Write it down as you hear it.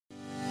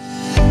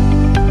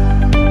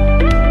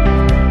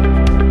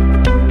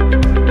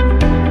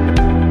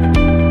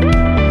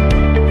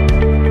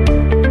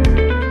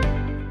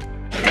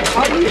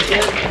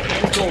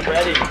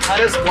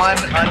does one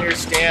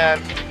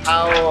understand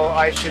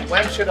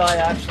when should I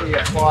actually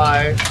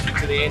apply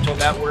to the Angel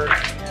Network,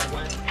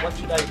 and what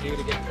should I do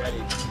to get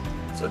ready?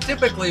 So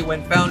typically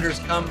when founders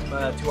come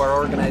to our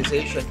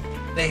organization,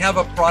 they have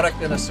a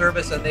product and a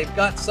service, and they've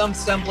got some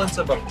semblance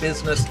of a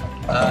business,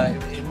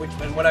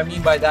 and what I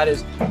mean by that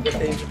is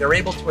that they're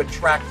able to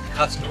attract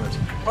customers.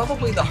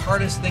 Probably the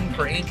hardest thing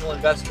for angel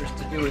investors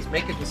to do is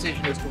make a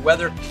decision as to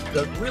whether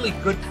the really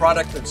good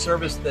product and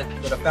service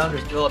that a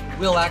founder's developed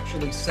will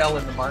actually sell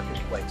in the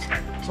marketplace.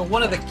 So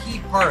one of the key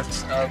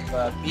parts of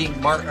being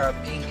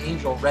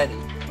angel ready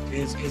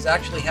is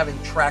actually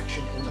having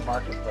traction in the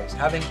marketplace,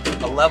 having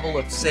a level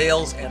of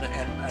sales and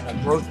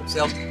a growth of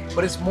sales.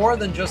 But it's more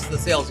than just the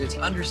sales, it's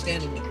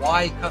understanding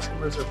why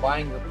customers are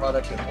buying your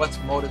product and what's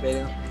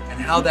motivating them and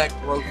how that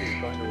growth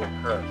is going to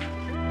occur.